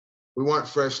we want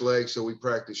fresh legs, so we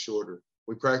practice shorter.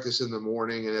 We practice in the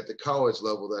morning, and at the college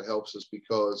level, that helps us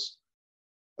because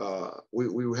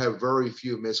we have very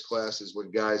few missed classes when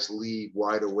guys leave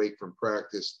wide awake from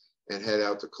practice and head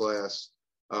out to class.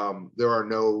 There are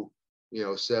no,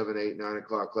 7, 8, 9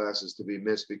 o'clock classes to be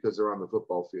missed because they're on the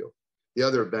football field. The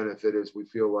other benefit is we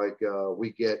feel like we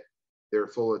get their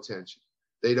full attention.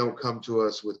 They don't come to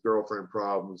us with girlfriend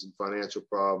problems and financial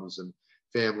problems and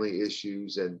family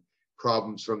issues and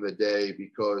problems from the day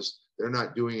because they're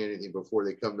not doing anything before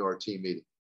they come to our team meeting.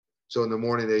 So in the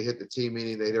morning, they hit the team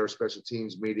meeting, they hit our special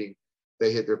teams meeting,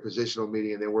 they hit their positional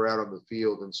meeting, and then we're out on the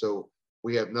field. And so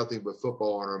we have nothing but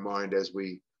football on our mind as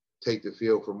we take the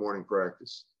field for morning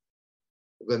practice.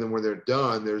 But then when they're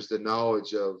done, there's the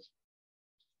knowledge of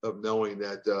knowing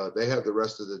that they have the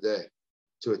rest of the day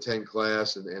to attend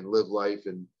class and live life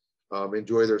and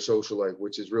enjoy their social life,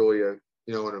 which is really an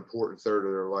important third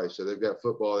of their life. So they've got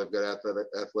football, they've got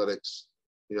athletics,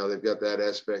 they've got that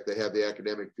aspect. They have the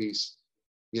academic piece,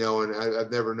 and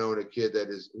I've never known a kid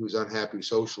who's unhappy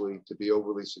socially to be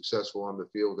overly successful on the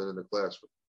field and in the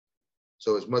classroom.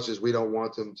 So as much as we don't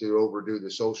want them to overdo the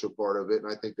social part of it,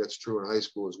 and I think that's true in high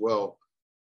school as well,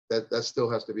 that still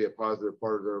has to be a positive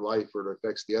part of their life, or it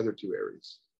affects the other two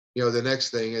areas. The next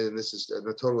thing, and this is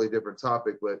a totally different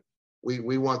topic, but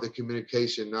we want the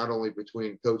communication not only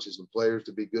between coaches and players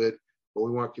to be good, but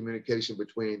we want communication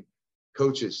between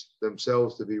coaches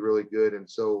themselves to be really good. And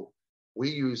so we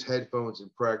use headphones in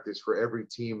practice for every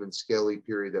team and Skelly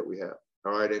period that we have.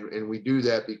 All right. And we do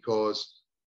that because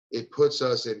it puts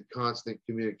us in constant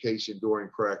communication during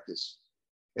practice.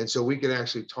 And so we can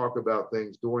actually talk about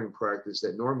things during practice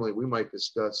that normally we might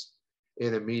discuss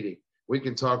in a meeting. We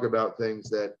can talk about things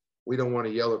that we don't want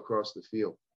to yell across the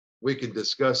field. We can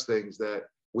discuss things that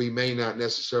we may not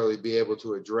necessarily be able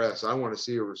to address. I want to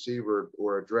see a receiver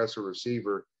or address a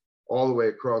receiver all the way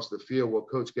across the field. Well,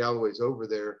 Coach Galloway's over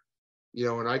there,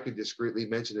 and I could discreetly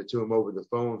mention it to him over the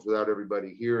phones without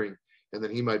everybody hearing, and then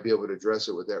he might be able to address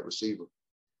it with that receiver,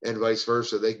 and vice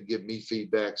versa. They can give me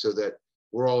feedback so that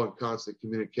we're all in constant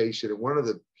communication. And one of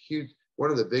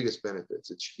the biggest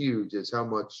benefits, it's huge, is how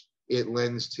much it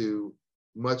lends to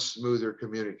much smoother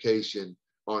communication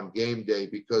on game day,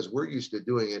 because we're used to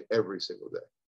doing it every single day.